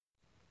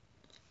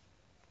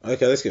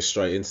Okay, let's get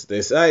straight into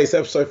this. Hey, it's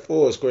episode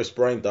 4. It's Chris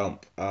Brain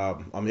Dump.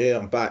 I'm here.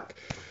 I'm back.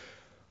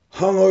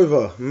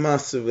 Hungover,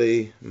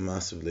 massively,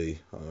 massively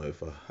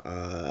hungover.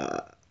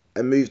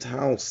 I moved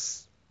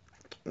house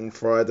on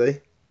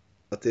Friday.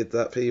 I did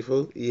that,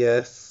 people.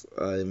 Yes,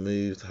 I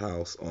moved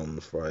house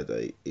on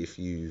Friday.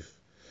 I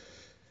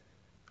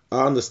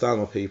understand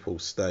why people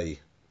stay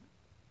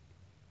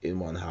in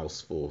one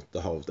house for the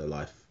whole of their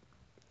life.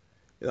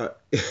 You know,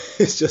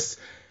 it's just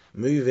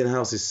moving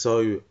house is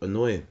so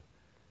annoying.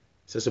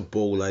 It's such a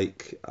ball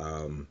ache.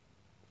 I'm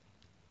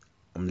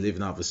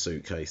living out of a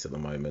suitcase at the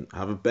moment. I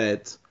have a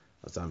bed.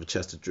 I have a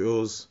chest of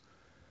drawers.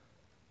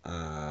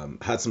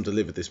 Had some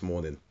delivered this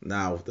morning.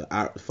 Now, the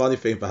funny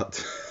thing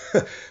about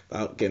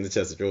about getting the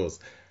chest of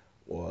drawers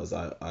was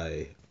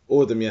I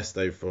ordered them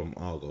yesterday from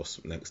Argos,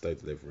 next day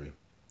delivery.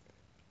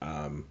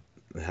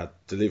 They had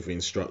delivery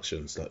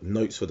instructions, like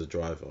notes for the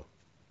driver.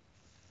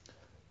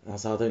 And I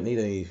said, I don't need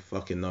any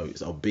fucking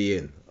notes. I'll be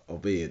in. I'll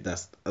be in.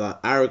 That's I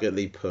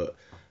arrogantly put.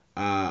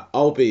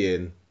 I'll be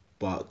in,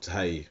 but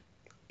hey,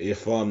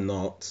 if I'm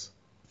not,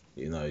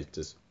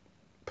 just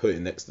put it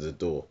next to the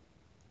door,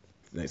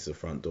 next to the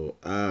front door.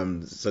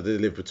 So they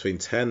live between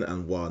 10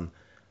 and 1.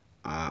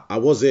 I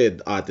was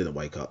in, I didn't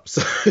wake up.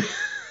 So,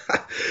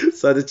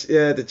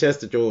 the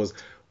chest of drawers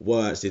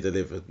were actually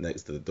delivered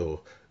next to the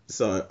door.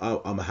 So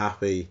I'm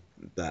happy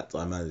that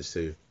I managed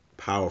to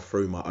power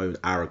through my own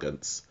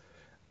arrogance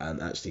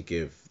and actually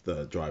give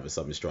the driver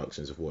some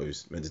instructions of what he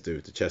was meant to do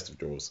with the chest of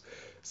drawers.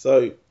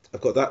 So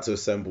I've got that to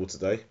assemble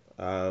today.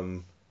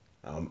 I'm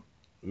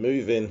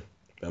moving.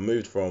 I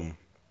moved from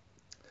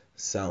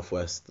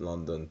southwest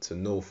London to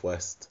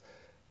northwest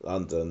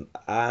London,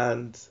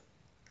 and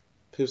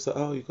people say,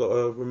 "Oh, you've got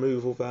a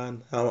removal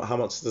van. How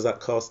much does that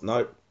cost?"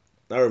 No,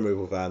 no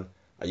removal van.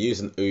 I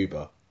use an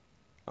Uber.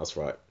 That's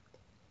right.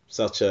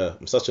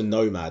 I'm such a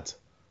nomad.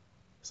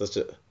 Such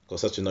a got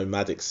such a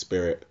nomadic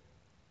spirit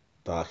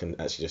that I can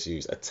actually just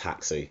use a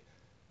taxi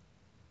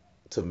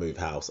to move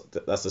house.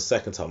 That's the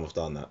second time I've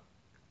done that.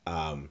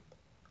 Um,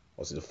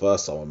 Obviously the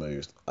first time I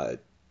moved, I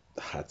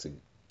had to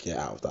get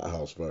out of that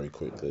house very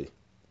quickly.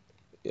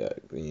 Yeah,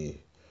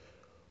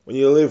 when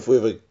you live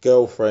with a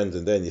girlfriend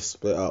and then you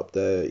split up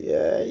there,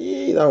 yeah,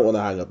 you don't want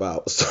to hang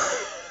about.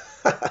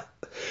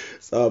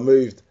 So I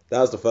moved. That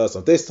was the first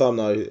time. This time,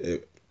 no,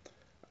 it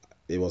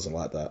wasn't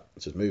like that.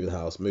 Just moving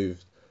house, moving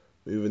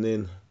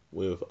in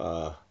with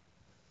uh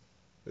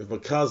with my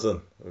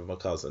cousin.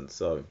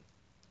 So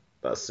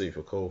that's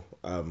super cool.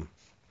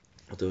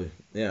 I do.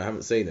 Yeah, I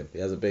haven't seen him. He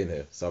hasn't been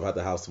here, so I've had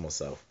the house to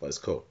myself. But it's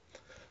cool.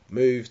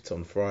 Moved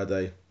on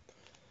Friday.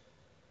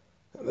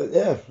 And then,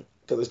 yeah,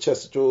 got this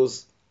chest of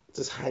drawers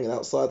just hanging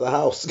outside the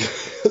house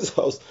because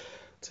I was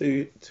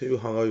too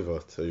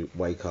hungover to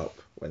wake up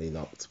when he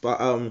knocked.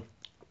 But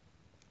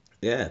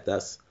yeah,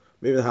 that's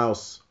moving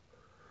house.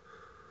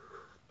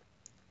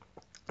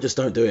 Just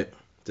don't do it.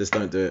 Just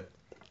don't do it.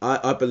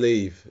 I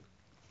believe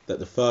that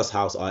the first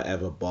house I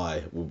ever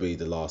buy will be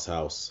the last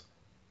house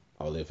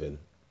I'll live in.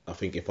 I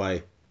think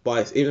even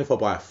if I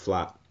buy a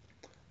flat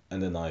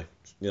and then I,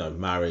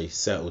 marry,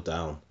 settle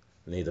down,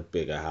 need a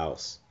bigger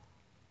house,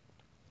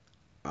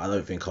 I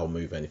don't think I'll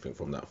move anything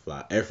from that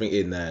flat. Everything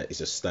in there is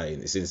just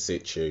staying. It's in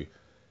situ.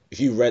 If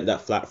you rent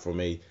that flat from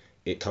me,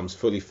 it comes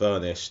fully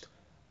furnished,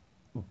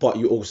 but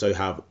you also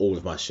have all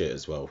of my shit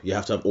as well. You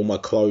have to have all my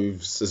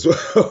clothes as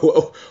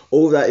well.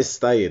 All that is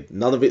staying.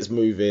 None of it's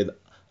moving.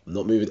 I'm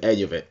not moving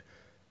any of it.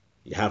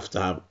 You have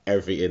to have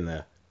everything in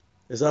there.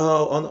 It's like,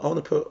 oh, I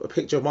want to put a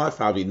picture of my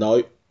family.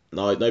 No,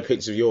 no, no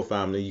picture of your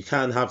family. You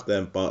can have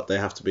them, but they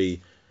have to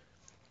be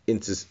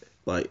inter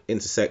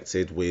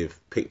intersected with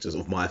pictures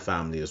of my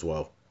family as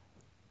well.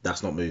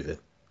 That's not moving.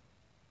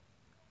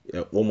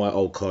 All my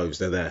old clothes,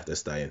 they're there. They're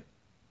staying.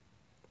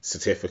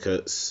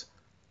 Certificates,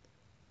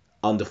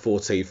 under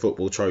 14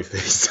 football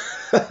trophies.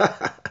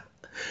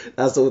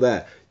 That's all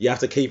there. You have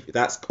to keep.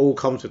 That's all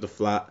comes with the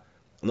flat.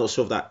 I'm not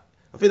sure if that.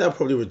 I think that'll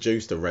probably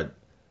reduce the rent.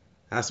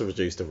 It has to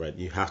reduce the rent.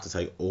 You have to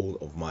take all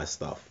of my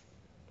stuff.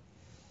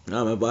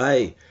 No, but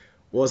hey,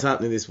 what's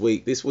happening this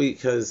week? This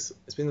week it's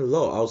been a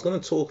lot. I was going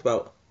to talk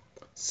about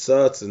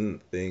certain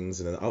things,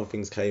 and then other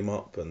things came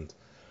up, and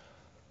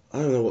I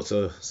don't know what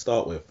to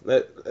start with.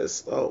 Let's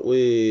start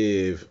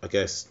with, I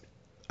guess,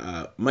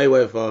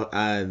 Mayweather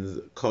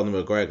and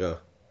Conor McGregor.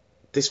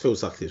 This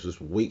feels like this was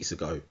weeks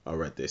ago. I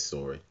read this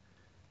story.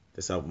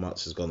 This how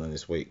much has gone on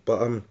this week,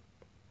 but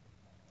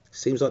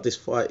seems like this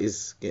fight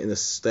is getting a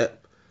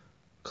step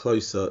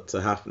closer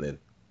to happening.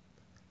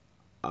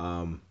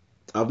 Um,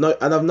 I've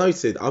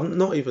noted I'm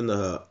not even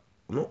I'm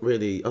not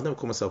really I've never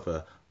called myself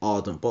a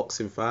ardent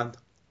boxing fan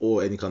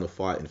or any kind of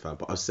fighting fan,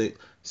 but I've seen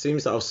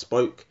seems that I've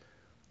spoke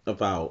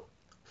about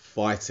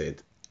fighting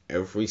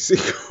every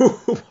single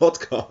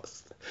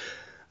podcast.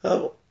 I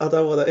don't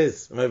know what that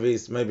is. Maybe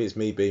it's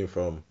me being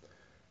from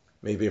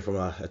a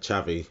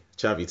chavvy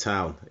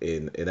town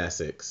in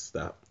Essex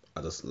that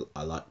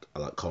I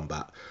like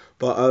combat.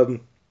 But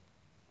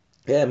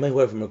yeah,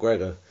 Mayweather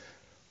McGregor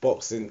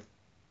boxing.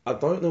 I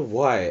don't know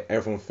why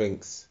everyone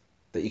thinks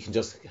that you can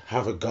just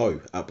have a go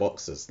at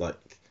boxers. Like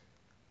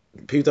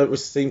people don't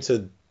seem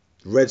to.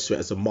 register it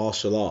as a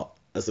martial art,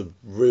 as a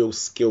real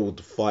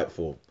skilled fight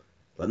form.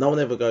 Like no one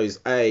ever goes,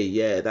 hey,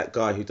 yeah, that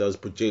guy who does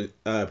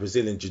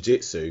Brazilian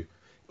Jiu-Jitsu,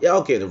 yeah,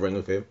 I'll get in the ring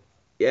with him.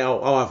 Yeah,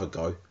 I'll have a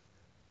go.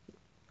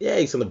 Yeah,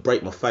 he's gonna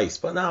break my face,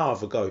 but now I'll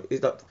have a go.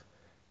 It's like,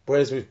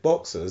 whereas with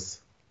boxers,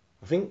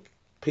 I think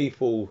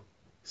people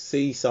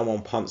see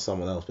someone punch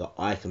someone else, but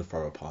I can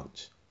throw a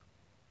punch,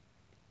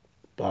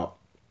 but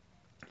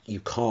you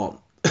can't.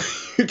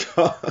 You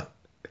can't.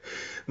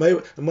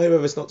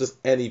 Mayweather's not just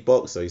any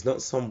boxer. He's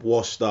not some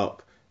washed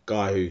up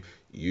guy who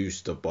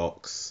used to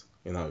box,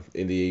 in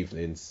the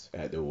evenings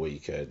at the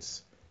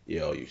weekends.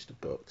 Yeah, I used to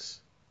box.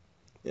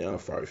 Yeah, I'll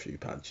throw a few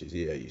punches.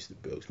 Yeah, I used to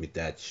box. My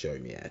dad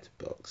showed me how to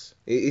box.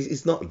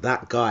 It's not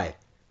that guy.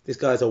 This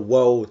guy's a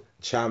world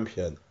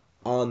champion,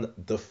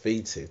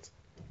 undefeated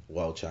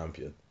world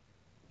champion,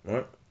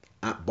 right?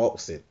 At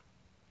boxing.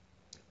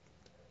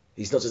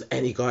 He's not just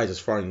any guy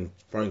just throwing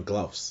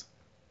gloves.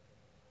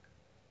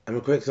 And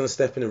McGregor's going to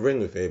step in the ring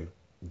with him,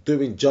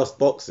 doing just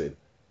boxing.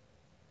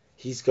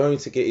 He's going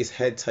to get his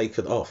head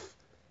taken off.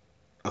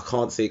 I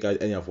can't see it going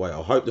any other way.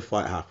 I hope the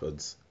fight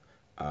happens.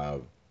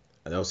 And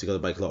they're obviously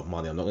going to make a lot of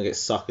money. I'm not going to get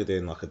suckered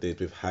in like I did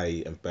with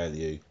Hay and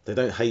Bellew. They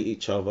don't hate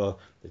each other.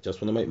 They just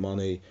want to make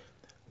money.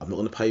 I'm not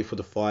going to pay for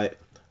the fight.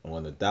 I'm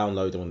going to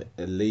download it. I'm going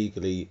to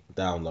illegally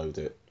download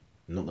it.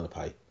 I'm not going to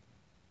pay.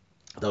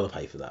 I don't want to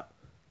pay for that.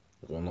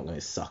 I'm not going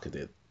to get suckered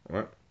in.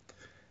 Alright?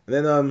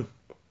 And then,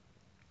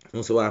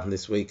 also what happened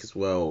this week as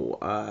well,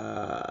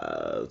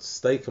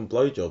 steak and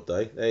blowjob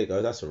day. There you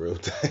go, that's a real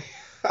day.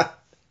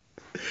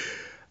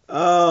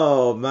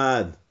 Oh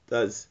man,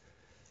 that's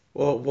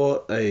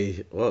what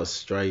a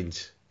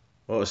strange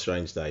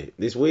day.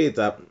 It's weird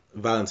that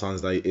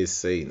Valentine's Day is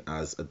seen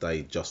as a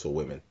day just for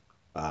women.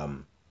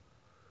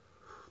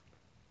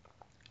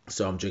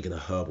 So I'm drinking a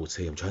herbal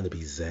tea. I'm trying to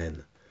be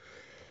zen.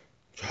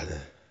 I'm trying to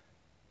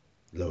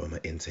lower my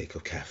intake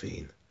of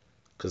caffeine.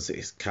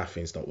 Because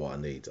caffeine's not what I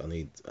need. I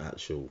need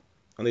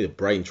a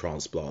brain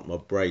transplant.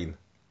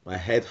 My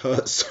head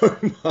hurts so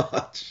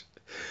much.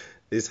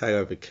 This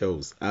hangover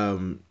kills. Let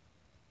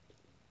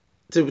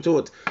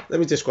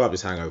me describe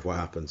this hangover, what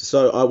happened.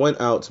 So I went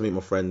out to meet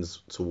my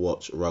friends to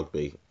watch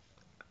rugby.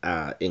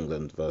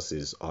 England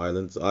versus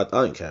Ireland. I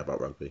don't care about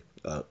rugby.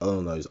 All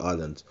I know is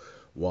Ireland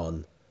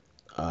won.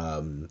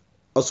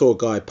 I saw a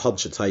guy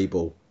punch a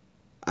table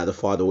at the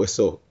final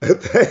whistle.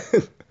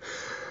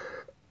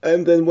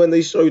 And then when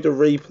they showed the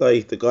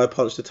replay, the guy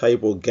punched the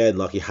table again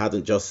like he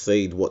hadn't just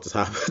seen what just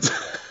happened.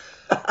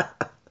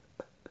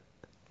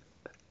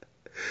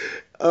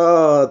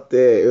 Oh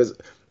dear,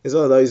 it's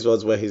one of those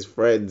ones where his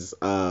friends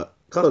kind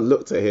of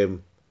looked at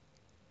him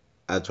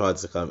and tried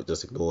to kind of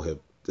just ignore him.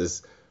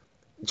 Just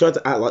tried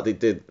to act like they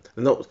did,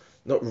 not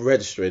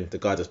registering the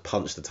guy just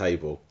punched the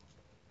table.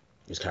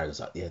 Just carrying on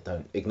like, yeah,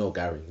 don't ignore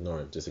Gary, ignore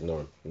him, just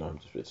ignore him. No, I'm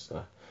just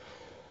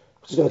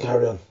gonna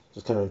carry on,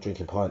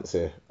 drinking pints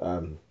here.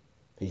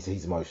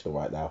 He's emotional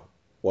right now.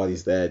 While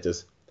he's there,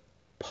 just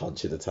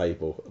punching the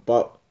table.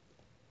 But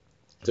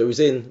so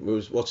we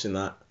was watching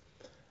that.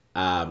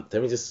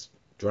 Then we just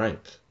drank,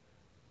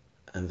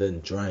 and then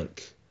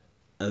drank,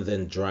 and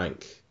then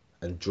drank,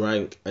 and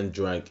drank and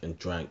drank and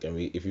drank. And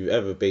if you've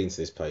ever been to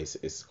this place,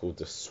 it's called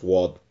the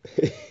Swan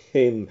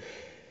in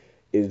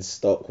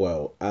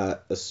Stockwell.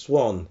 A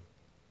Swan.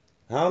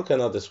 How can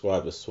I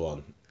describe a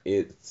Swan?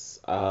 It's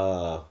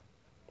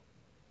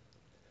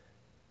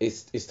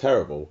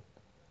terrible.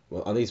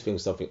 Well, I need to think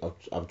of something.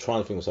 I'm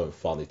trying to think of something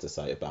funny to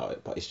say about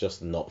it, but it's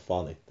just not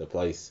funny. The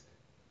place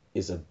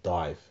is a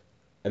dive,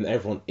 and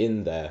everyone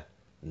in there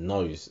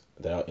knows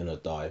they are in a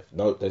dive.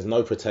 No, there's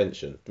no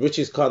pretension, which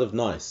is kind of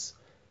nice.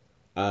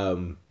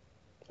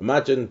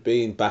 Imagine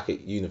being back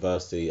at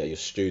university at your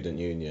student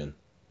union,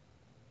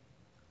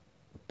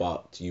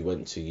 but you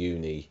went to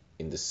uni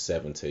in the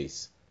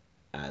 70s,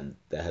 and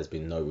there has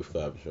been no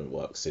refurbishment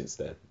work since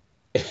then.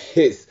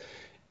 It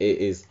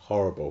is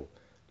horrible.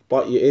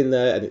 But you're in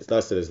there, and it's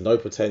nice that there's no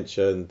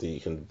pretension.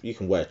 You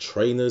can wear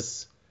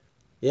trainers.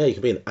 Yeah, you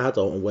can be an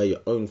adult and wear your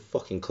own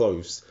fucking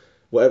clothes,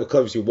 whatever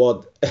clothes you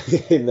want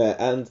in there.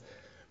 And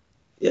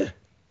yeah,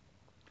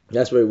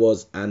 that's where it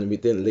was. And we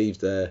didn't leave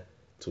there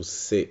till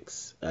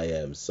 6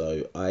 a.m.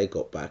 So I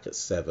got back at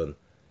 7,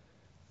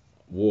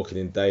 walking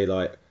in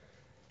daylight.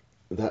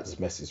 That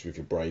just messes with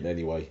your brain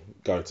anyway.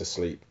 Going to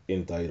sleep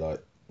in daylight,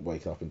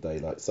 waking up in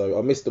daylight. So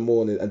I missed the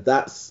morning, and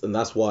that's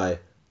why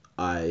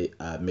I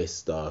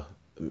missed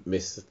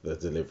the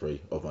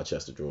delivery of my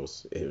chest of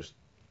drawers. It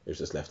was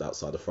just left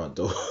outside the front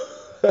door.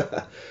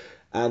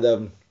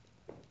 And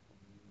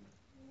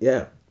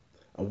yeah.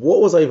 And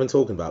what was I even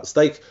talking about?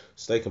 Steak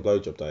and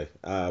blowjob day.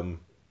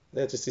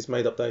 Yeah, just these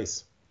made up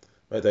days.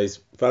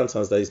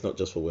 Valentine's Day is not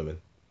just for women.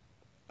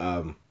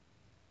 And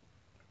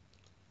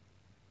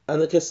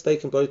I guess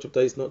steak and blowjob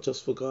day is not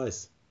just for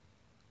guys.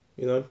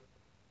 I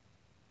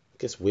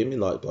guess women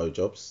like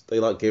blowjobs. They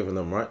like giving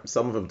them, right?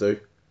 Some of them do.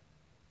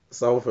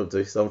 Some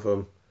of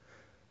them.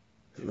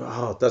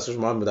 Oh, that's just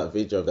reminded me of that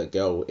video of that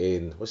girl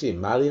was she in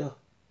Malia?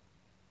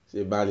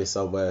 She's in Malia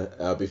somewhere.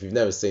 If you've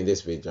never seen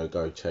this video,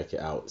 go check it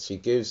out. She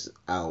gives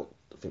out,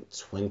 I think,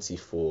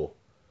 24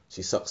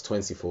 She sucks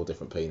 24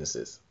 different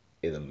penises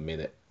in a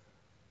minute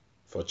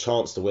for a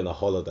chance to win a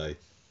holiday.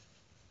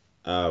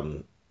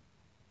 Yeah,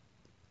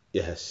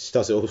 she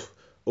does it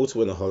all to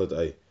win a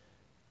holiday.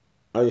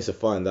 Only to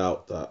find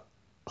out that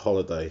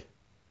holiday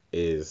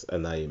is a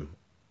name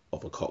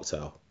of a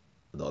cocktail,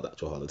 not an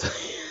actual holiday.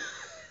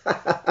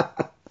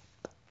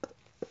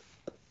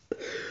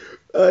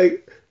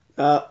 Like,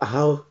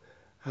 how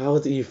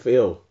do you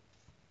feel?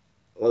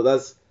 Well,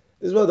 it's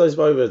one of those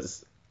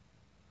moments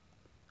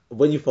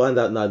when you find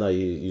out, no,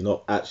 you're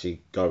not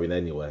actually going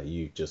anywhere.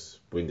 You just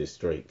win this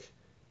drink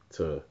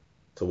to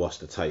wash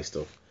the taste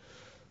of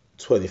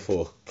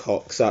 24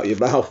 cocks out your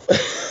mouth.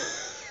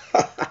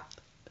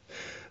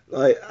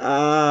 Like,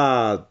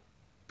 God,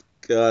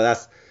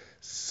 that's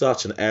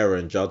such an error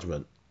in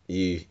judgment.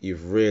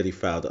 You've really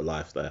failed at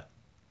life there.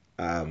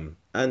 And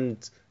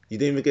you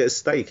didn't even get a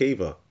steak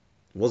either.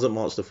 It wasn't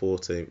March the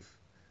 14th.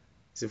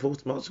 Is it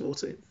March the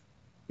 14th?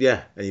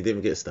 Yeah, and you didn't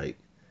even get a steak.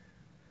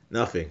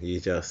 Nothing.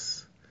 You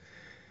just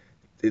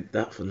did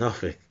that for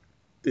nothing.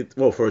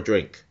 Well, for a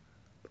drink.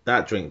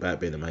 That drink better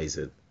been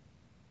amazing.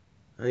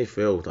 How do you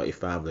feel like your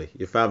family?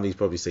 Your family's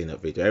probably seen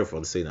that video.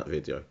 Everyone's seen that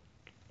video.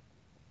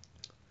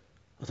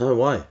 I don't know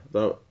why.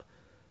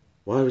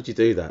 Why would you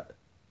do that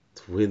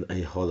to win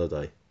a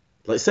holiday?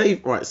 Like, say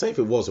if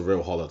it was a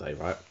real holiday,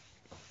 right?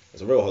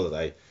 It's a real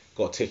holiday.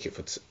 Got a ticket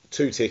for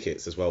 2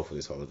 tickets as well for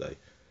this holiday.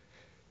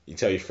 You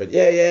tell your friend,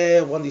 yeah,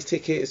 I won these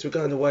tickets. We're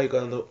going away,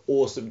 going on an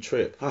awesome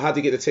trip. How do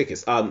you get the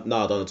tickets? No, I don't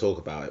want to talk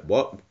about it.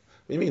 What? What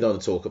do you mean you don't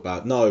want to talk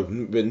about it? No,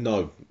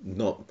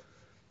 not.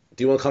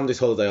 Do you want to come this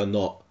holiday or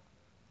not?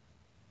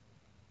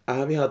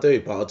 Yeah, I do,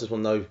 but I just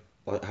want to know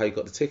like how you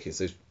got the tickets.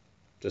 It's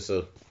just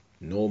a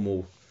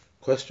normal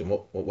question.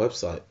 What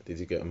website did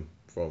you get them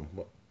from?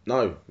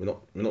 No, we're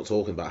not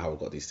talking about how I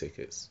got these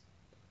tickets.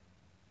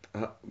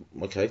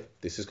 Okay,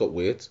 this has got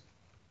weird.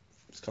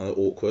 It's kind of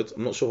awkward.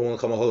 I'm not sure if I want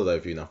to come on holiday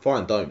with you now.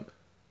 Fine, don't.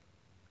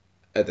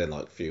 And then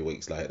like a few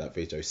weeks later, that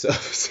video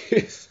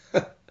surfaces.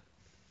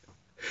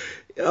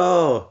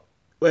 Oh,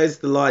 where's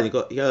the line? You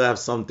gotta have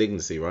some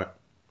dignity, right?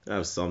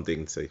 Have some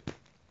dignity.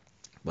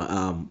 But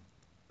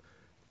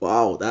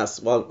wow,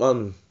 that's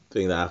one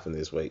thing that happened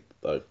this week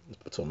though.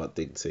 We're talking about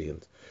dignity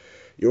and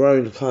your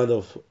own kind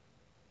of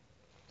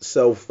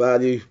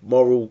self-value,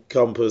 moral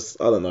compass.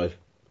 I don't know.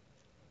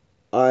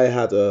 I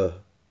had an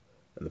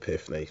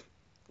epiphany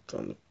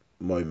kind of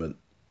moment,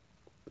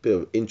 a bit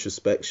of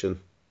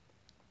introspection.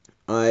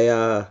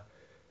 I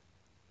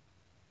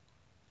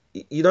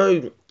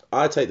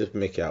take the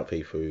mickey out of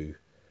people who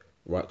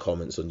write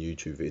comments on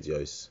YouTube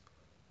videos,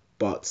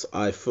 but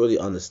I fully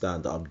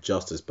understand that I'm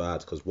just as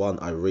bad because one,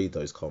 I read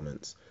those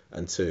comments,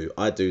 and two,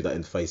 I do that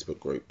in Facebook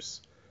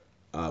groups.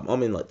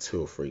 I'm in like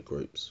 2 or 3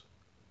 groups.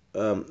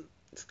 To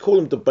call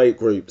them debate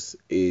groups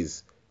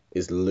is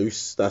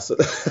loose. That's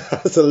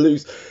a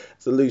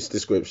loose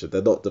description.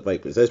 They're not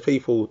debate groups. There's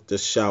people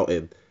just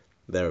shouting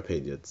their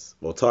opinions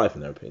or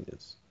typing their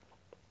opinions.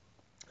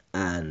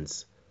 And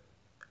it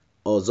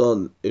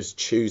was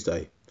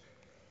Tuesday,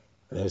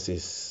 and there was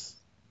this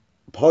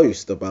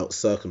post about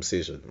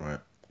circumcision, right?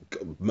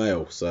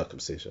 Male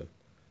circumcision.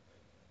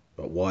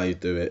 But why you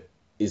do it?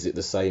 Is it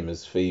the same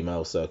as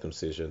female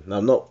circumcision?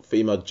 No, not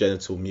female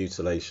genital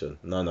mutilation.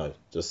 No,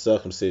 just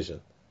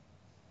circumcision.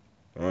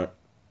 Right?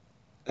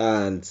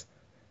 And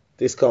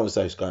this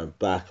conversation is going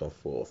back and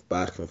forth,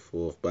 back and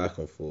forth, back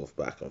and forth,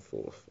 back and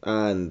forth.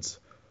 And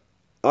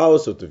I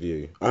was of the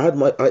view.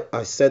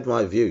 I said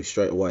my view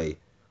straight away.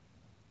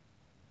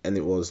 And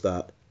it was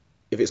that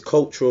if it's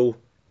cultural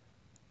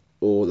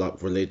or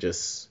like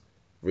religious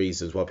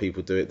reasons why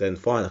people do it, then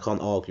fine, I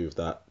can't argue with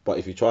that. But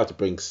if you try to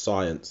bring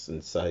science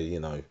and say,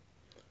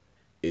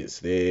 it's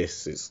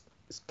this, it's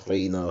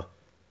cleaner,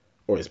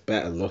 or it's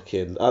better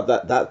looking,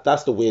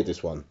 that's the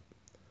weirdest one.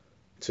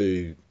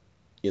 To,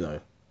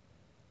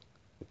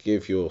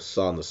 give your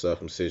son a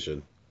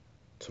circumcision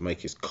to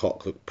make his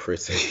cock look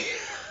pretty.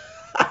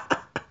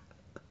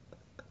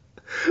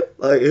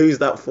 Like, who's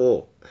that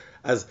for?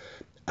 As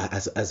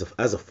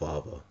a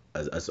father,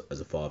 as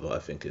a father, I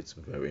think it's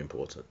very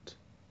important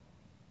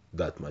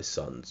that my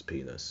son's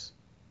penis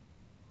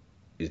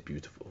is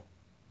beautiful.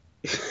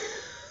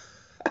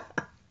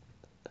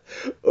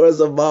 Or as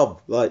a mum,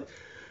 like,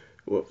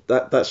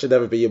 that should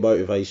never be your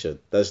motivation.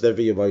 That should never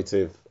be your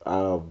motive.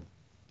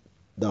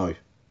 No,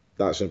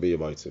 that shouldn't be your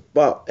motive.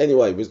 But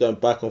anyway, we was going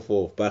back and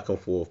forth, back and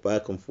forth,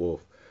 back and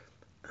forth.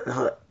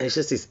 And it's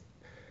just this.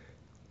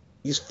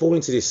 You just fall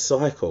into this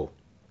cycle,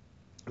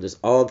 just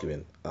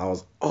arguing. I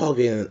was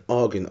arguing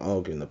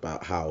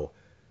about how,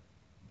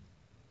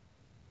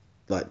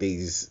 like,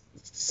 these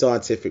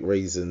scientific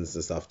reasons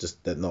and stuff,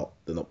 just they're not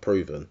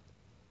proven.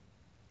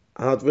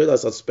 And I'd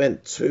realised I'd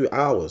spent 2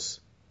 hours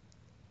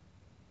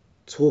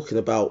talking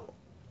about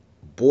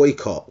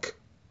boycock.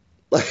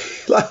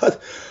 Like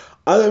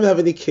I don't have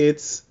any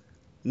kids.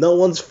 No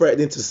one's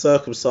threatening to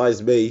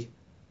circumcise me.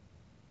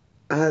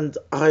 And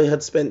I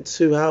had spent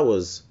 2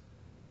 hours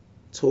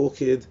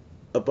talking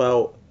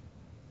about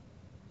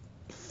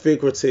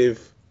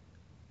figurative,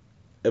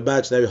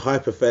 imaginary,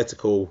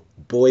 hypothetical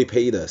boy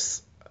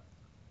penis.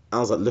 I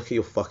was like, look at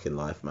your fucking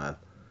life, man.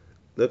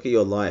 Look at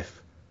your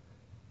life.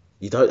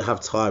 You don't have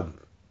time.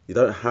 You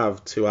don't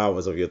have 2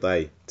 hours of your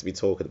day to be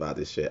talking about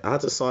this shit. I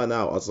had to sign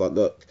out. I was like,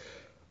 look,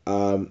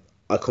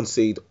 I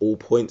concede all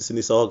points in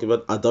this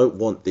argument. I don't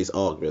want this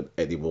argument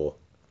anymore.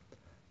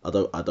 I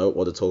don't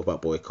want to talk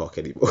about boy cock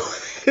anymore.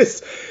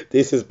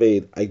 this has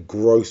been a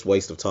gross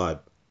waste of time.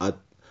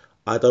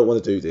 I don't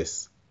want to do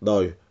this.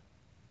 No.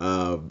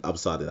 I'm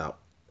signing out.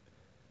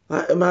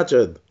 Like,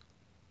 imagine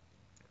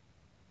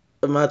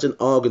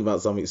arguing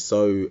about something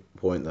so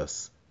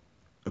pointless.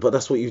 But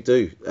that's what you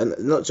do. And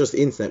not just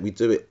the internet, we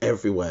do it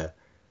everywhere.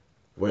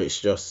 Where it's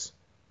just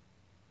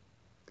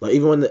like,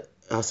 even when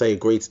I say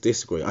agree to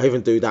disagree, I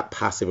even do that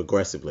passive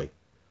aggressively.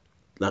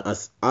 Like,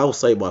 I'll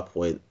say my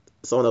point,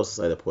 someone else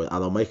will say their point,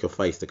 and I'll make a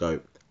face to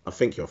go, I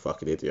think you're a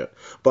fucking idiot.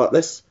 But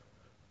let's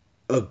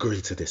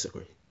agree to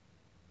disagree.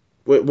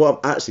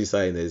 What I'm actually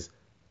saying is,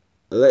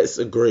 let's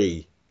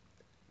agree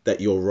that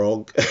you're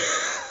wrong.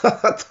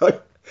 I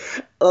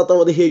don't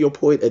want to hear your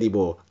point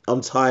anymore.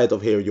 I'm tired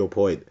of hearing your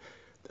point.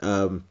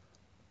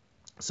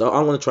 So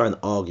I'm going to try and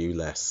argue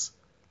less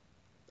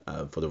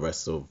for the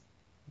rest of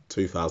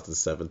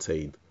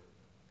 2017.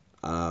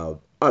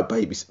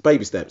 Baby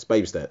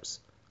steps.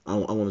 I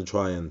want to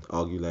try and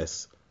argue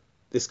less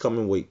this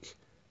coming week.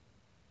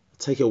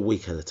 Take it a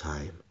week at a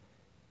time.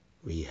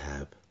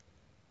 Rehab.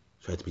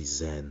 Try to be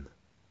zen.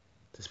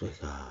 Just be like,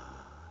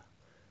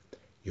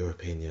 your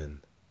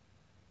opinion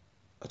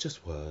are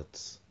just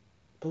words.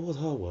 But what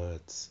are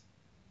words?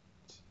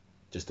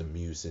 Just the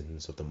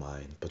musings of the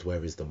mind. But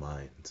where is the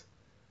mind?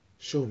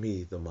 Show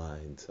me the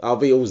mind. I'll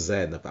be all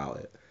zen about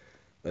it.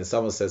 When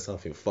someone says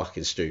something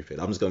fucking stupid,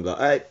 I'm just going to be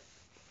like, hey,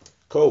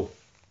 cool.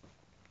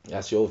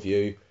 That's your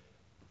view.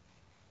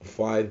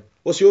 Fine.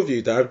 What's your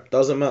view, Darren?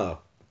 Doesn't matter.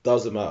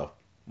 Doesn't matter.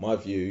 My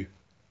view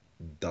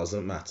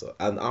doesn't matter.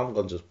 And I'm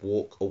going to just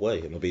walk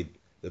away and be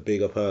the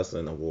bigger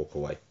person and walk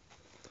away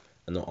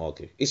and not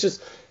argue. It's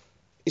just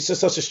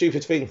such a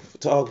stupid thing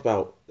to argue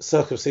about.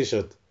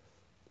 Circumcision.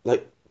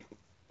 Like,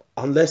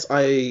 unless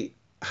I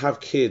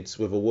have kids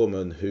with a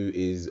woman who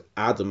is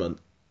adamant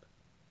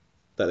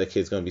that their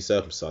kid's going to be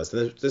circumcised,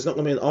 then there's not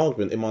going to be an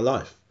argument in my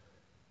life.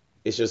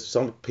 It's just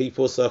some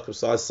people are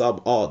circumcised,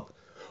 some aren't.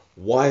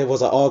 Why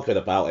was I arguing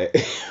about it?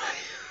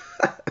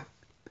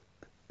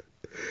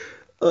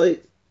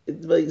 Like,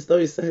 it makes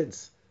no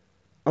sense.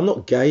 I'm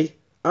not gay.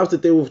 I have to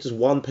deal with just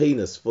one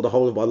penis for the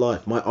whole of my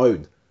life, my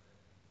own.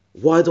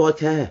 Why do I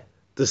care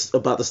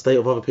about the state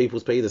of other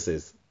people's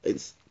penises?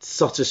 It's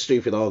such a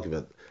stupid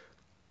argument.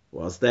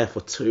 Well, I was there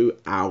for 2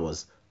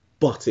 hours,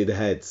 butting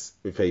heads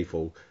with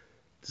people,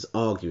 just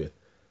arguing.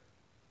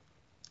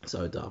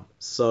 So dumb.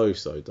 So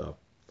dumb.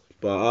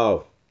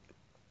 But,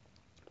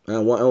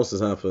 and what else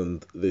has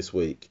happened this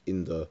week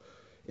in the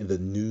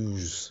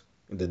news?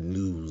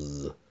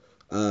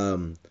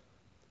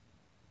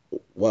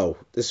 Well,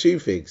 there's a few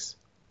things.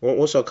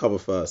 What shall I cover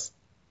first?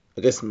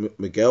 I guess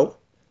Miguel.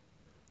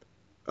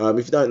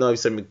 If you don't know,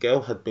 so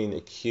Miguel had been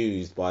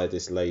accused by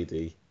this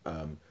lady,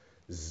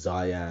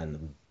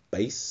 Zayan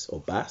Bass.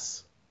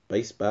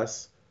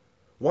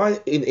 Why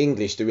in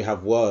English do we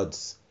have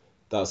words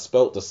that are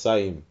spelt the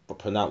same but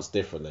pronounced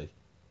differently?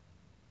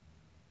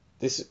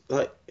 This,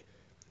 like,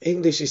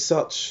 English is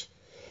such...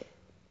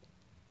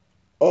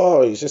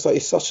 Oh, it's just like,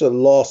 it's such a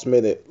last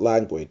minute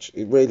language.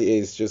 It really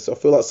is. Just, I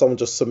feel like someone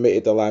just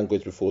submitted the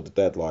language before the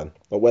deadline.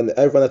 Like, when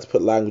everyone had to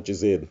put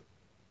languages in,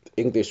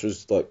 English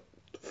was like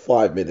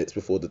 5 minutes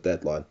before the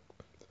deadline.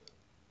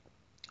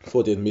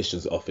 Before the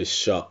admissions office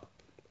shut.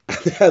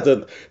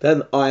 And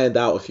then ironed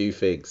out a few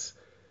things.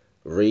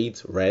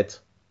 Read,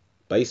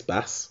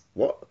 bass.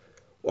 What?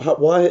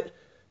 Why?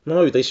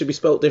 No, they should be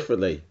spelt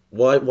differently.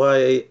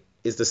 Why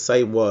is the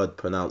same word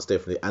pronounced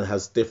differently and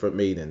has different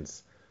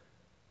meanings?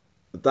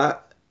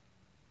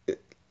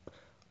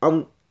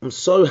 I'm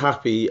so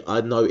happy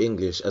I know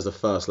English as a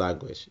first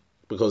language,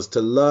 because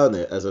to learn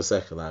it as a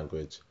second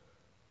language,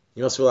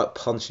 you must feel like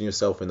punching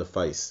yourself in the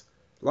face.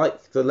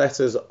 Like the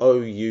letters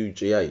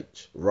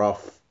OUGH,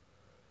 rough,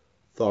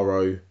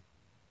 thorough,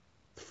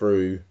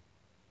 through,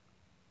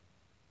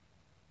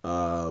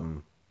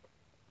 ought.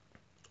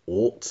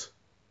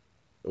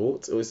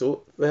 Is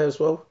ought there as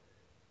well?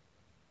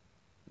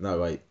 No,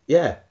 wait.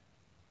 Yeah.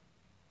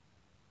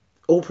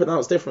 All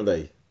pronounced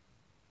differently.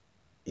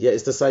 Yeah,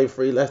 it's the same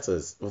 4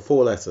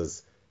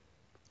 letters.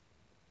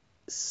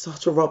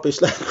 Such a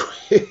rubbish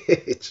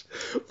language.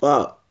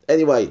 But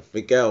anyway,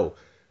 Miguel,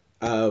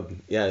 a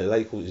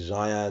lady called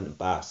Zayan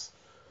Bass.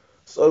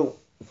 So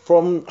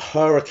from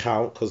her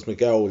account, because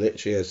Miguel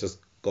literally has just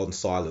gone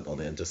silent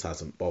on it and just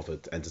hasn't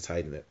bothered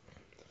entertaining it,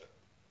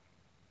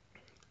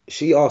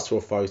 she asked for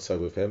a photo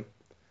with him.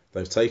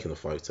 They've taken a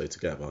photo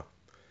together.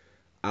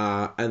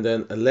 And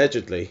then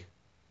allegedly,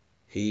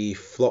 he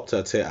flopped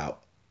her tit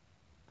out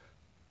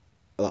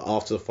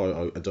after the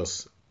photo and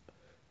just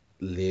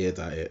leered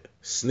at it.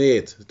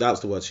 Sneered. That's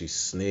the word. She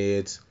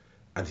sneered,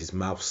 and his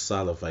mouth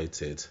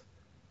salivated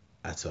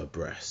at her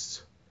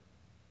breast.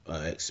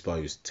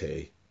 Exposed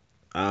titty.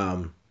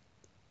 Now,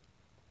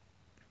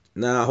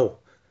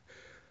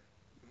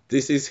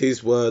 This is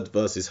his word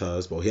versus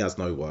hers. Well, he has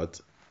no word.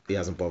 He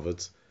hasn't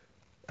bothered.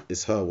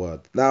 It's her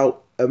word. Now,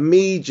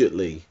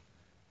 immediately,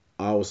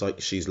 I was like,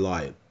 she's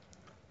lying.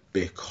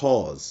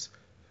 Because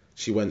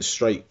she went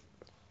straight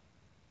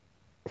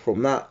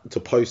from that to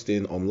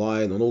posting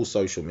online on all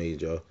social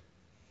media,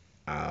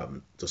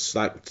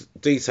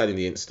 detailing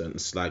the incident and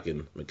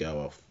slagging Miguel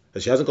off.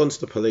 And she hasn't gone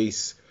to the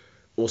police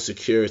or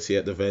security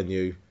at the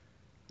venue,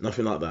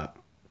 nothing like that.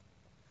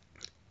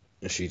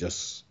 And she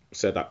just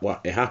said that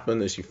what it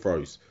happened, and she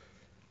froze.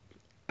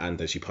 And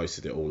then she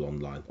posted it all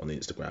online on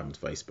Instagram and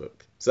Facebook.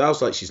 So I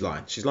was like, she's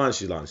lying. She's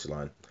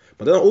lying.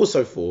 But then I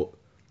also thought,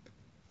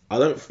 I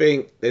don't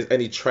think there's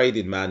any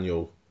trading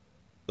manual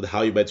on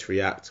how you're meant to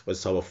react when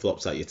someone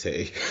flops at your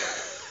titty.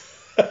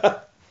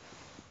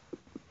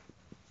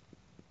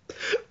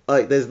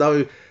 Like, there's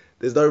no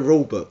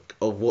rule book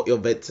of what you're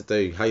meant to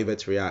do, how you're meant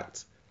to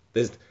react.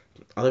 I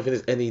don't think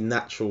there's any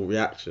natural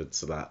reaction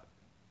to that.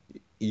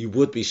 You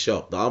would be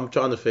shocked. I'm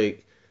trying to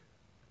think.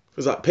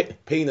 It's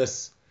like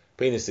penis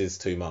is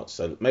too much.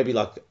 So maybe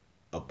like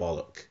a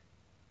bollock.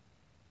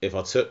 If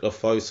I took a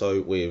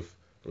photo with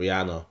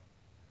Rihanna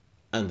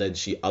and then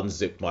she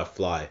unzipped my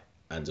fly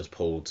and just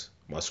pulled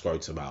my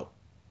scrotum out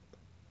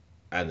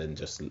and then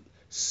just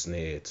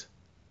sneered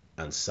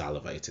and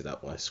salivated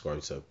at my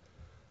scrotum,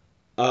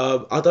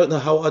 I don't know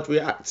how I'd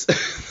react.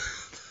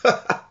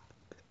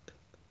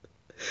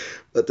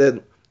 But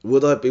then,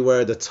 would I be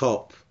wearing a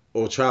top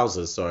or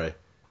trousers,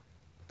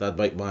 that'd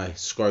make my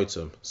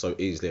scrotum so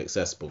easily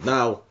accessible?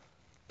 Now,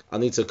 I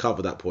need to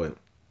cover that point,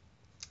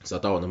 so I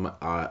don't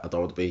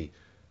want to be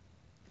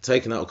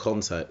taken out of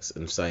context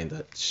and saying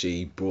that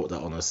she brought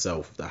that on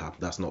herself. That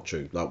happened. That's not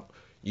true. Like,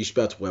 you should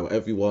be able to wear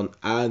whatever you want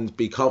and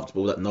be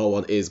comfortable that no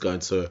one is going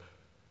to,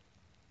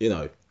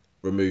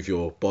 remove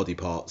your body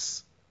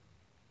parts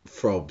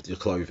from your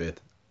clothing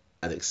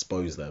and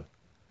expose them.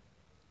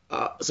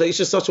 So it's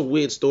just such a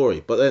weird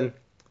story. But then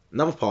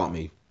another part of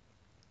me,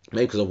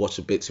 maybe because I watched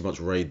a bit too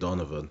much Ray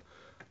Donovan,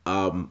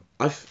 I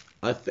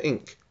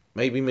think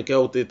maybe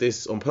Miguel did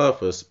this on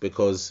purpose,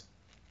 because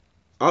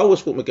I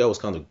always thought Miguel was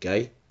kind of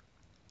gay.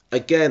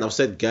 Again, I've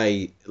said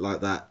gay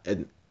like that,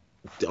 and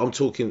I'm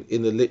talking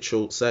in the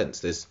literal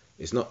sense. It's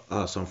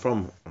not. So I'm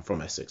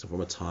from Essex. I'm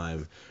from a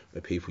time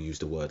where people use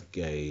the word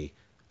gay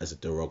as a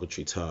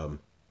derogatory term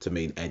to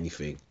mean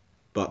anything.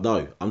 But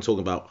no, I'm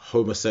talking about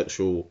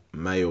homosexual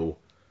male.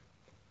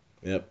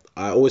 Yep.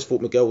 I always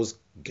thought Miguel was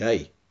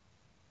gay,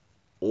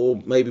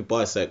 or maybe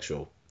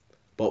bisexual,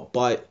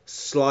 but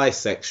sly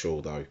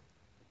sexual though.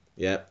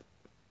 Yep.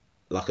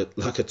 Like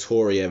a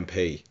Tory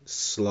MP,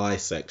 sly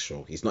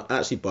sexual. He's not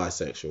actually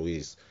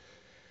bisexual.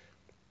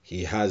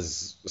 He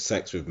has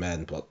sex with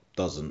men, but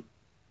doesn't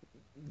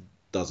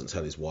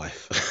tell his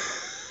wife.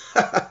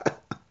 I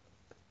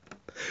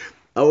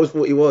always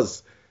thought he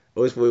was.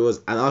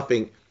 And I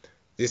think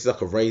this is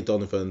like a Ray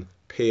Donovan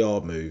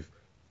PR move.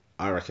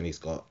 I reckon he's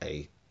got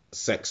a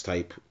sex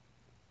tape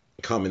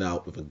coming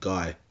out with a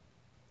guy,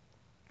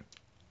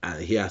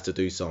 and he had to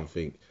do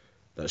something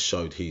that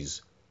showed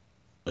he's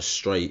a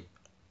straight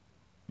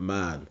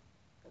man.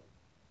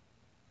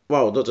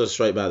 Well, not just a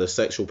straight man, a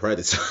sexual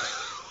predator.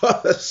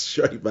 A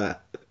straight man.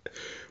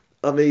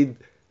 I mean,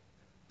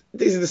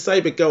 this is the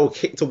same girl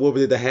kicked a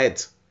woman in the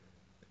head.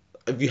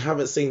 If you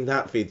haven't seen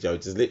that video,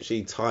 just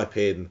literally type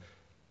in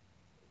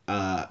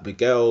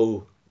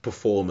Miguel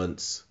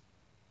performance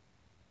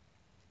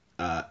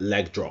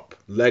leg drop.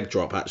 Leg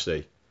drop,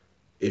 actually.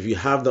 If you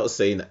have not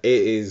seen, it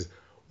is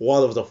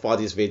one of the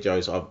funniest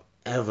videos I've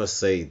ever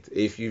seen.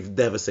 If you've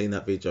never seen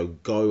that video,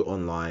 go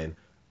online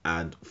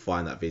and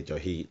find that video.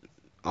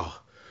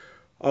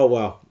 Oh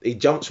wow, he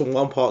jumps from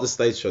one part of the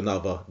stage to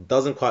another,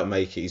 doesn't quite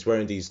make it. He's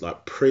wearing these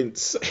like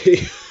Prince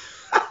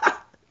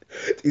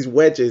these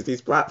wedges,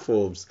 these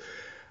platforms.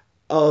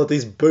 Oh,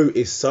 this boot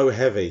is so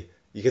heavy,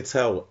 you can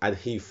tell, and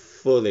he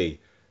fully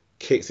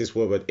kicks this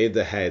woman in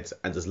the head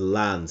and just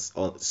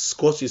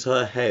squashes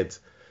her head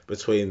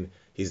between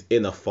his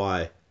inner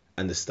thigh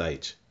and the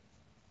stage.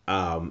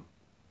 And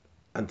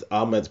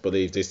I'm meant to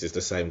believe this is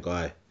the same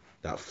guy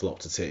that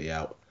flopped a titty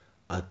out.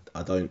 I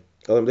don't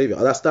believe it.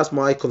 That's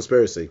my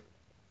conspiracy.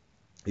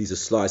 He's a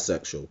sly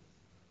sexual.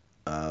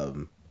 I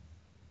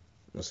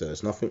said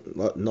there's nothing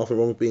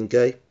wrong with being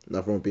gay,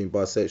 nothing wrong with being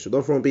bisexual,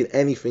 nothing wrong with being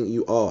anything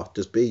you are.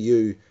 Just be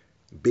you,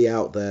 be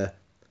out there.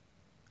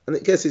 And I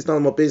guess it's none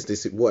of my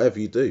business whatever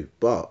you do.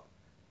 But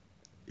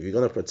if you're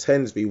gonna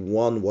pretend to be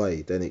one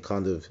way, then it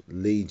kind of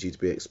leads you to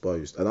be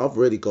exposed. And I've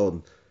really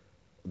gone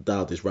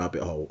down this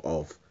rabbit hole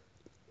of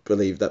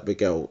believe that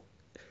Miguel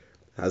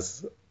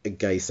has a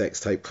gay sex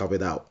tape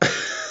coming out.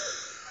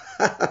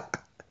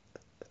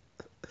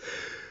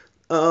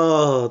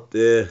 Oh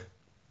dear.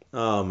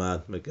 Oh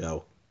man,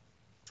 Miguel.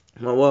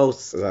 What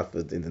else has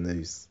happened in the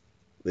news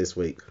this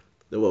week?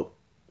 There were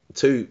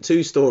two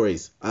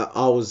stories. I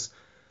wasn't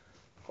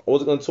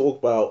going to talk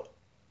about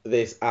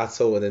this at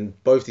all, and then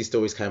both these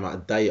stories came out a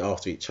day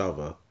after each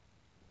other.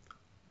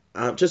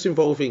 Just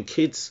involving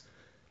kids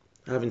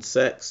having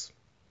sex.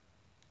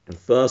 The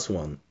first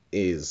one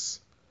is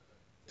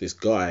this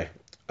guy.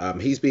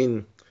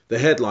 The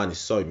headline is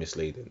so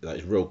misleading. Like,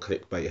 it's real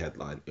clickbait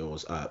headline. It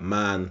was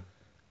man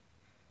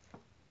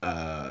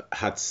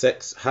has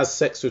sex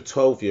with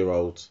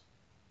 12-year-old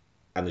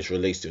and is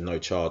released with no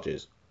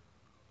charges.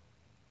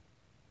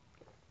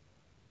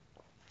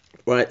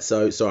 Right,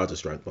 so sorry, I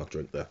just drank my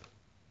drink there.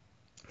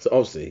 So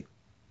obviously,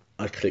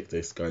 I clicked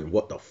this, going,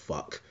 "What the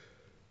fuck?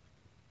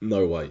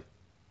 No way."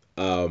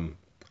 And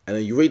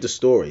then you read the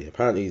story.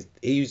 Apparently,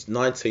 he was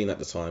 19 at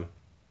the time.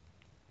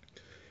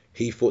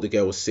 He thought the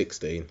girl was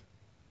 16.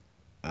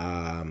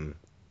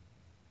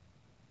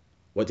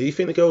 What, did you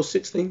think the girl was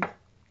 16?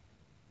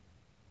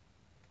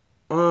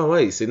 Oh,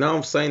 wait. See, now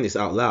I'm saying this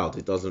out loud.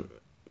 It doesn't,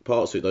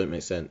 parts of it don't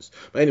make sense.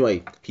 But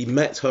anyway, he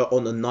met her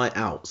on a night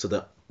out. So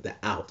that they're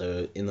out.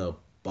 They're in a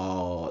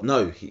bar.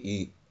 No,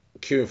 he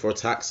queuing for a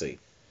taxi.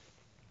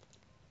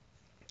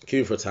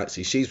 Queuing for a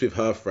taxi. She's with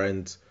her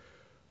friend.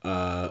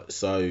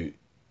 So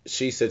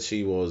she said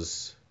she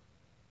was.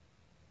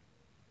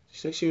 She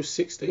said she was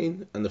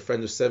 16 and the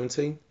friend was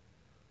 17.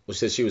 Or she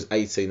said she was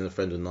 18 and the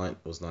friend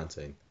was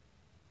 19.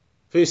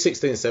 He was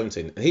 16 and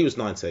 17 and he was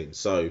 19.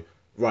 So,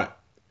 right.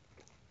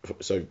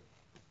 So,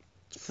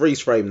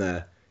 freeze frame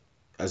there.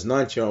 As a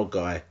 19-year-old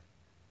guy,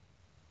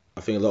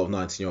 I think a lot of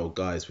 19-year-old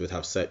guys would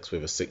have sex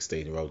with a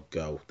 16-year-old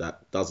girl.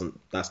 That's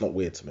not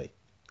weird to me.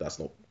 That's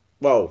not,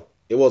 well,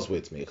 it was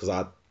weird to me because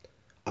I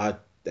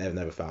have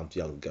never found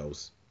young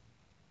girls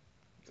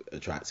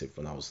attractive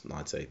when I was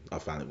 19. I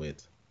found it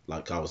weird.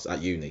 Like, I was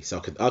at uni, so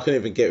I couldn't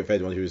even get with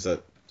anyone who was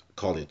at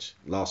college.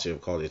 Last year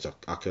of college,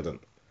 I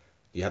couldn't.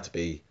 You had to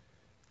be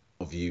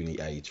of uni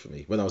age for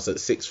me. When I was at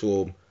sixth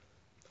form,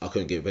 I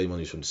couldn't get with anyone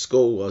who's from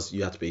school.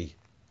 You had to be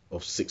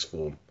of sixth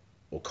form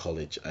or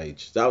college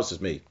age. That was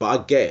just me. But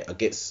I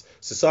get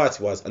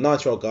society-wise, a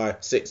 19-year-old guy,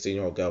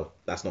 16-year-old girl,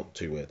 that's not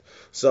too weird.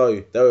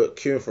 So they were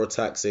queuing for a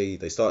taxi.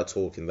 They started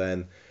talking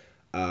then.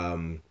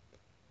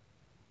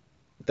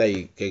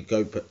 They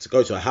go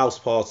to a house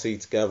party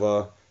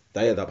together.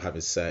 They end up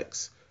having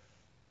sex.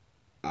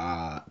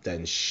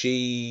 Then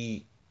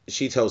she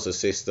tells her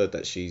sister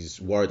that she's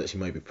worried that she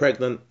may be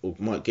pregnant or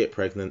might get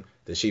pregnant.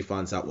 Then she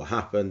finds out what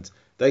happened.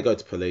 They go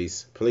to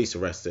police. Police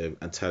arrest him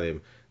and tell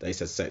him that he's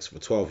had sex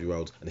with a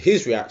 12-year-old. And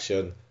his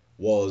reaction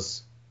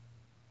was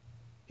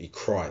he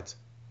cried.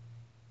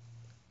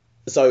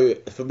 So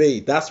for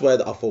me, that's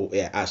where I thought,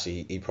 yeah,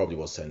 actually, he probably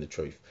was telling the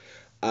truth.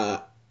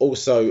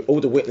 Also,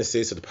 all the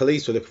witnesses, so the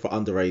police were looking for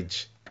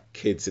underage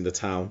kids in the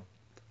town.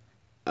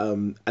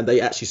 And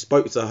they actually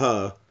spoke to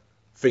her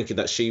thinking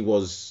that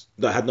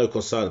that had no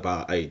concern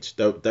about her age.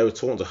 They were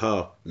talking to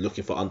her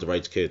looking for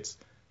underage kids.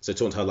 So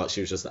talking to her like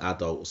she was just an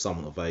adult or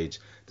someone of age.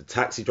 The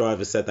taxi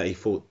driver said that he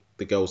thought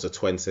the girls are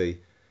 20.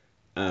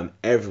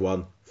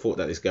 Everyone thought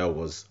that this girl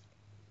was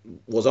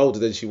older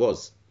than she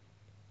was.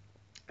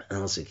 And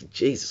I was thinking,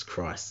 Jesus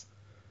Christ.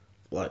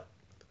 Like,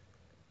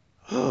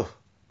 oh,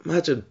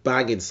 imagine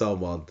banging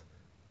someone,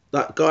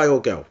 that guy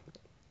or girl,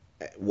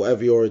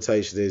 whatever your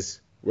orientation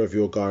is, whether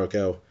you're a guy or a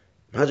girl,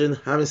 imagine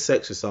having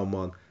sex with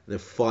someone and then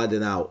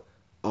finding out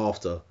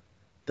after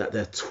that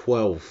they're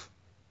 12.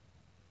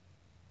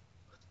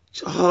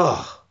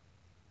 Ah,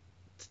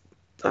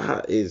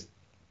 that is.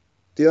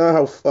 Do you know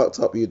how fucked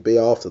up you'd be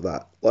after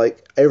that?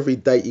 Like, every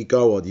date you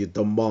go on, you're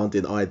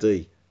demanding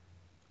ID.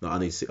 No, I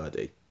need to see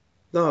ID.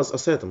 No, I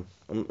said I'm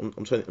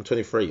 20, I'm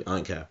 23. I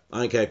don't care. I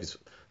don't care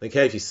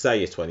if you say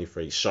you're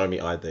 23. Show me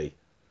ID.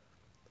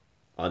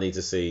 I need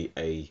to see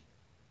a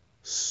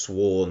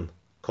sworn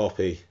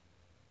copy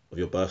of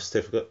your birth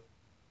certificate,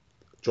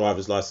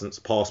 driver's license,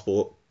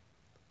 passport.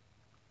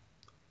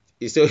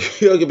 You're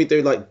gonna be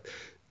doing like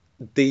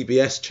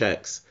DBS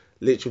checks,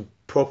 literal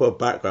proper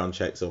background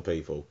checks on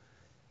people.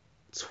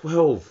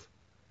 12.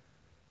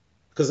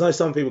 Because I know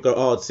some people go,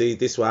 oh, see,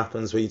 this what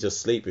happens when you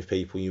just sleep with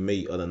people you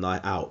meet on a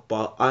night out.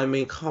 But I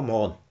mean, come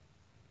on.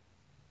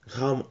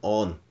 Come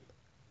on.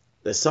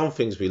 There's some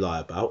things we lie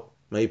about.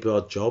 Maybe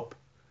our job.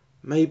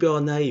 Maybe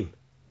our name.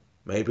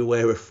 Maybe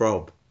where we're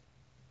from.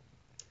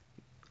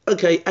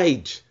 Okay,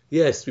 age.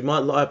 Yes, we might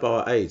lie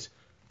about our age.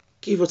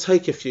 Give or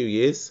take a few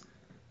years.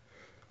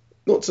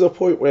 Not to the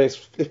point where it's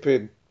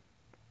flipping.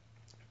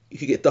 You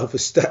could get done for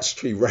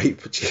statutory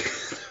rape.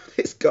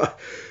 This guy.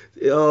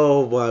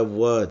 Oh, my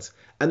word.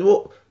 And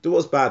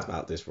what's bad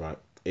about this, right,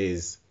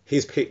 is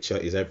his picture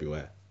is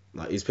everywhere.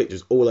 Like, his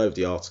picture's all over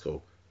the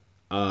article.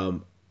 I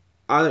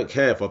don't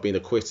care if I've been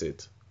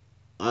acquitted.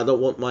 I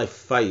don't want my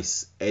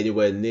face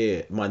anywhere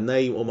near, my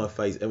name or my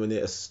face anywhere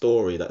near a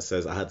story that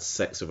says I had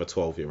sex with a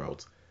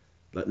 12-year-old.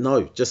 Like,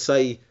 no, just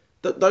say,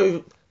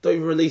 don't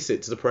even release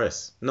it to the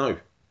press. No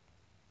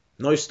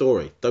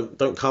story.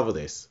 Don't cover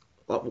this.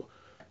 Like,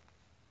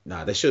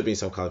 nah, there should have been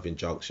some kind of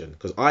injunction,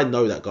 because I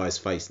know that guy's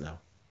face now.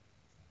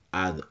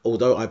 And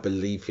although I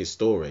believe his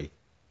story,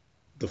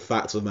 the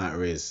fact of the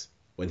matter is,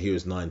 when he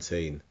was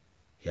 19,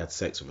 he had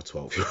sex with a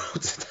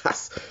 12-year-old.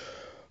 That's,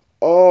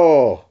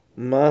 oh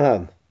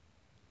man,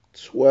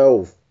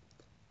 12.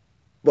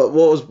 But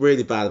what was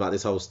really bad about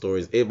this whole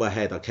story is, in my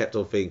head, I kept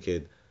on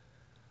thinking,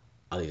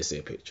 I need to see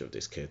a picture of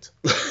this kid.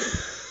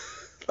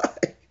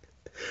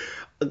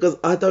 Because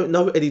I don't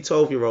know any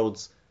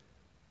 12-year-olds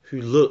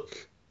who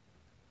look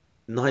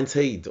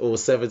 19 or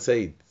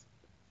 17.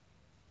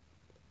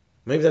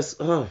 Maybe that's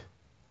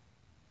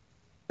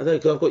I don't know,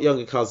 'cause I've got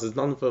younger cousins.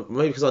 None of them,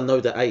 maybe because I know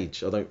their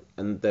age. I don't,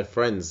 and their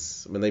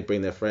friends when they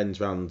bring their friends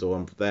round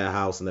or their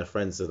house and their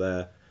friends are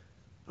there.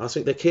 I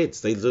think they're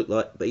kids. They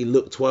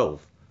look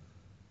 12.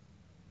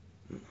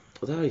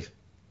 I don't know.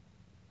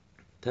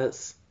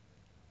 That's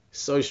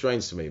so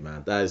strange to me,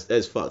 man. That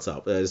is fucked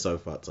up. That is so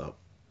fucked up.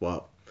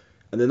 Wow.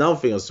 And another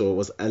thing I saw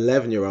was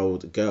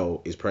 11-year-old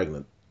girl is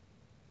pregnant.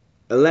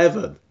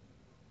 11.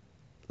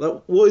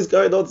 Like, what is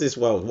going on in this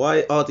world?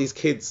 Why are these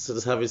kids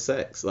just having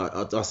sex? Like,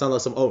 I sound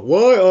like some. Oh,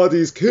 why are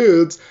these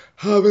kids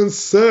having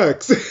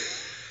sex?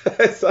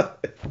 It's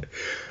like,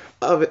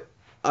 I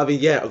mean,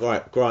 yeah,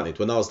 right. Granted,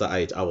 when I was that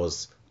age, I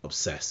was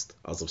obsessed.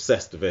 I was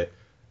obsessed with it.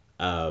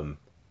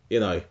 You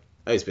know,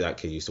 I used to be that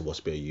kid who used to watch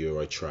a bit of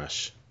Euro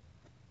trash.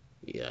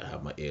 Yeah,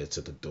 have my ear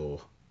to the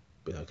door.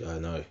 Be like, oh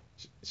no,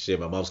 shit.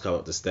 My mum's coming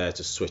up the stairs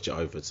to switch it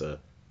over to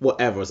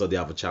whatever was on the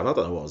other channel. I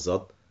don't know what was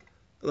on.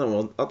 I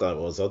don't know what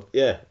was on.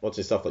 Yeah,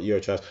 watching stuff like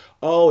Eurotrash.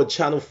 Oh, and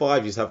Channel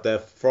 5 used to have their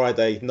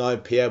Friday 9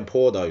 p.m.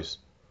 pornos.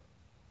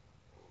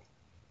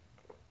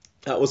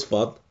 That was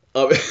fun.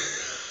 I, mean,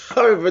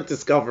 I remember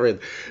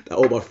discovering that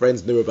all my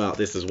friends knew about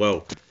this as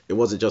well. It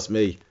wasn't just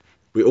me.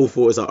 We all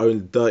thought it was our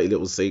own dirty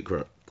little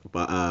secret.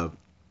 But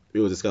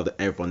we all discovered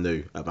that everyone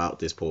knew about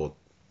this porn.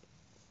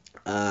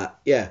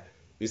 Yeah,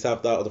 we used to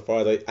have that on the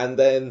Friday. And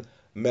then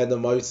Men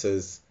and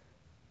Motors.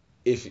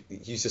 If you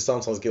used to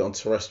sometimes get on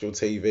terrestrial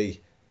TV.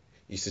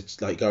 You should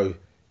like go to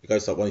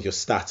like one of your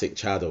static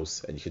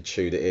channels and you could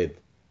tune it in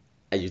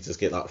and you just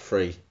get like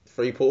free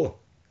porn.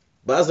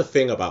 But that's the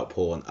thing about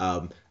porn,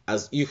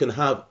 as you can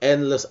have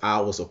endless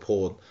hours of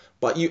porn,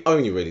 but you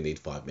only really need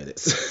 5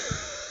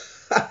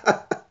 minutes.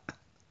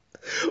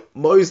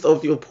 Most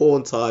of your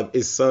porn time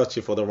is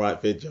searching for the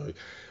right video.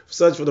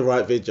 Search for the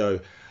right video,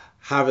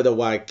 having a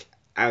wank,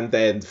 and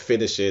then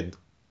finishing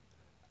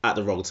at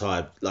the wrong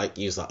time. Like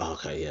you're just like, oh,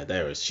 okay, yeah,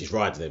 there it is. She's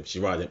riding him.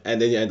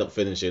 And then you end up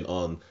finishing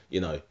on,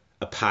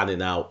 a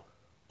panning out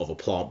of a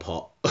plant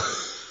pot.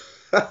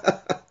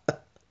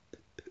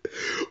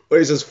 Where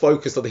he's just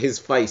focused on his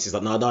face. He's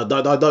like, no, not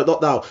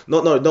now.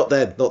 Not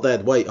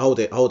then. Wait, hold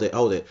it.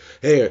 Here,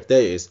 there it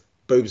is.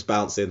 Boobs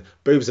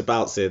are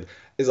bouncing.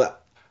 He's like,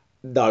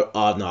 no,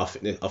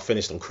 I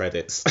finished on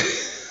credits.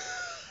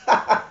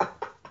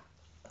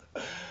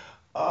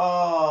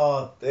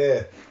 Oh,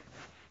 dear.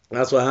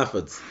 That's what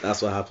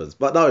happens.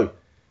 But no,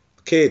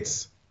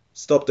 kids,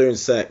 stop doing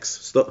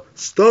sex.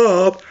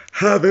 Stop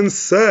having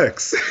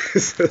sex.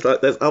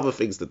 Like, there's other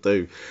things to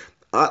do.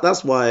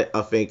 That's why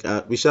I think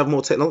we should have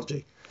more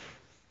technology.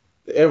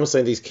 Everyone's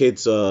saying these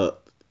kids are,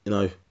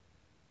 they're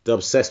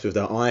obsessed with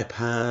their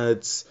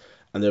iPads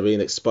and they're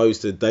being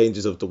exposed to the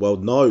dangers of the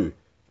world. No,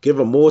 give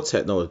them more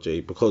technology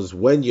because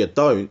when you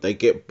don't, they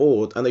get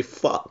bored and they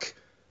fuck.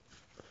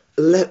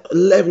 Pregnant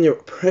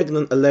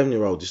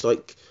 11-year-old. It's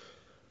like,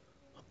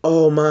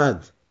 oh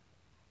man,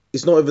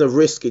 it's not even a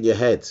risk in your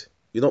head.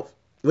 You're not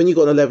when you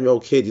got an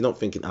 11-year-old kid, you're not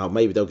thinking, oh,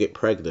 maybe they'll get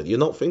pregnant. You're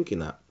not thinking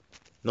that.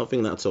 Not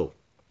thinking that at all.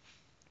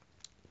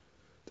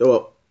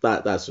 Well,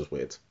 that's just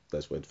weird.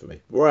 That's weird for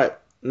me. Right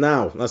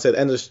now, like I said,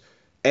 end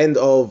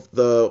of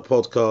the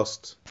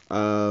podcast.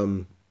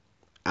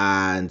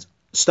 And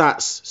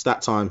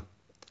stat time.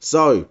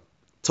 So,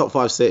 top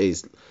 5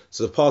 cities.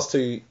 So the past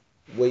 2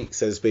 weeks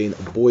has been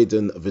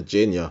Boyden,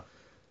 Virginia.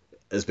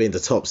 Has been the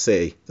top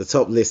city, the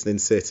top listening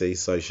city.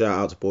 So shout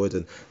out to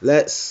Boyden.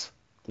 Let's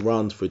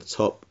run through the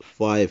top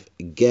 5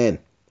 again.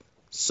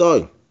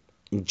 So,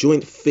 in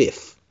joint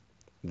 5th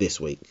this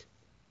week,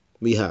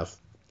 we have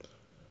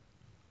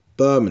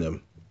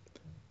Birmingham,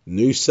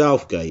 New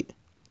Southgate,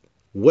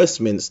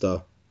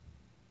 Westminster,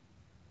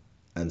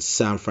 and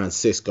San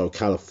Francisco,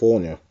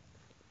 California.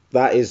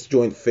 That is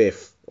joint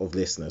 5th of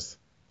listeners,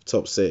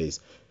 top cities.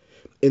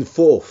 In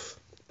 4th,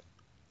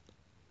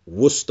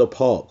 Worcester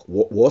Park,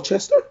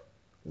 Worcester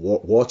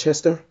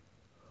Park,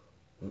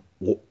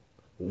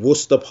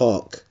 Worcester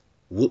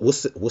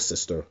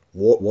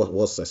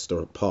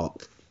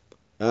Park.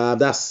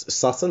 That's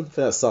Sutton. I think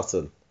that's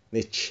Sutton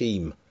near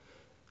Cheam.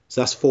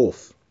 So that's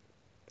 4th.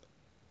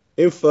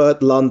 In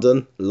 3rd,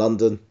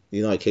 London,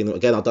 United Kingdom.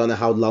 Again, I don't know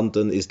how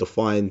London is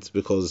defined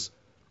because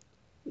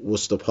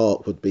Worcester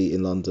Park would be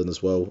in London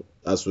as well,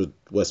 as would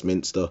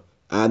Westminster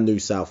and New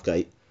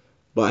Southgate.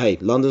 But hey,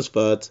 London's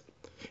 3rd.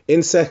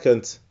 In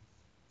 2nd,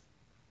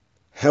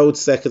 held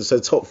 2nd,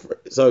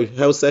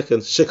 held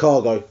 2nd,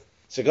 Chicago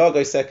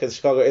 2nd,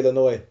 Chicago,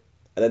 Illinois.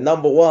 And then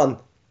number 1,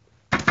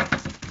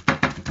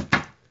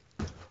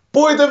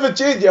 Boyden,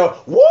 Virginia.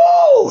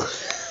 Whoa!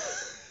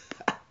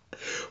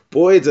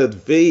 Boyden,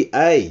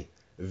 VA,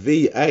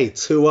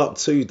 2 up,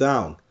 2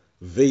 down,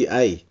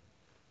 VA.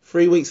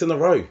 3 weeks in a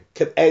row.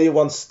 Can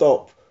anyone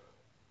stop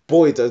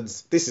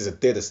Boyden's? This is a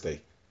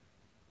dynasty.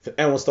 Can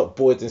anyone stop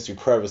Boyden's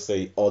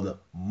supremacy on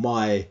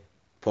my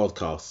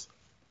podcast?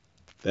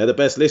 They're the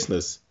best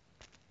listeners.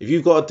 If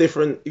you're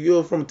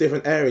from a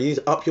different area, you need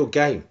to up your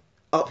game.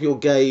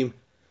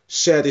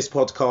 Share this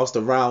podcast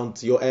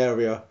around your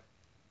area.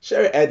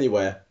 Share it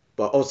anywhere,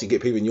 but obviously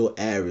get people in your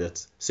area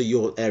so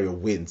your area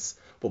wins.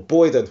 But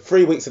Boyden,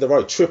 3 weeks in a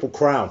row, triple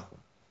crown.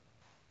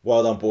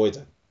 Well done,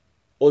 Boyden.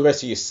 All the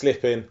rest of you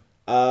slipping.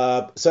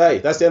 So hey,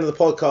 that's the end of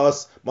the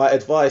podcast. My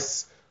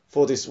advice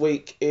for this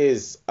week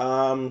is,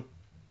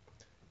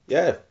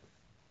 yeah,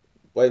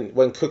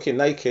 when cooking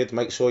naked,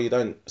 make sure you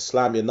don't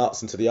slam your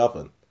nuts into the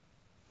oven.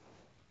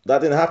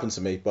 That didn't happen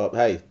to me, but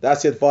hey,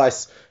 that's the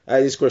advice.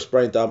 Hey, this is Chris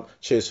Brain Dump.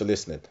 Cheers for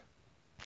listening.